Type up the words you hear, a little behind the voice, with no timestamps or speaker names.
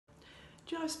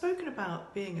Do you know, I've spoken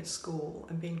about being at school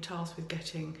and being tasked with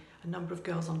getting a number of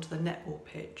girls onto the netball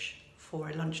pitch for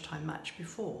a lunchtime match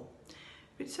before.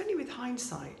 But it's only with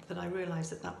hindsight that I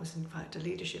realised that that was in fact a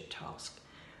leadership task.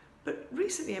 But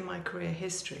recently in my career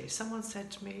history, someone said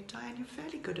to me, "Diane, you're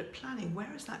fairly good at planning. Where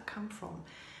has that come from?"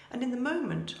 And in the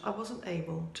moment, I wasn't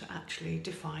able to actually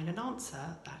define and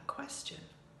answer that question.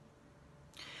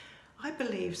 I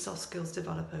believe soft skills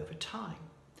develop over time.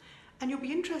 And you'll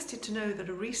be interested to know that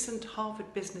a recent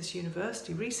Harvard Business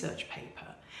University research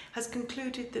paper has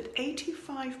concluded that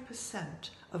 85%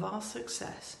 of our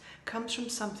success comes from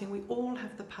something we all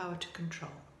have the power to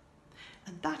control.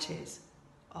 And that is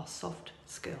our soft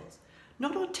skills.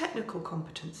 Not our technical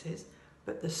competencies,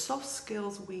 but the soft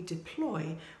skills we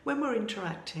deploy when we're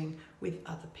interacting with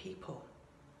other people.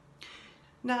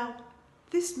 Now,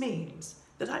 this means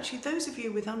that actually those of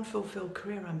you with unfulfilled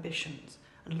career ambitions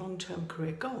and long-term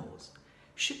career goals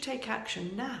should take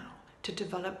action now to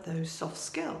develop those soft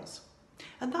skills.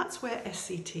 And that's where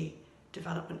SCT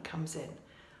Development comes in.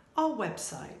 Our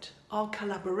website, our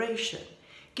collaboration,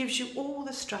 gives you all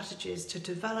the strategies to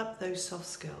develop those soft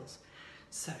skills.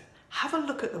 So have a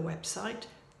look at the website,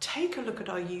 take a look at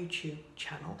our YouTube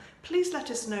channel. Please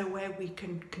let us know where we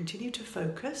can continue to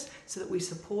focus so that we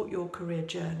support your career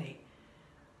journey.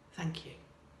 Thank you.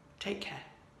 Take care.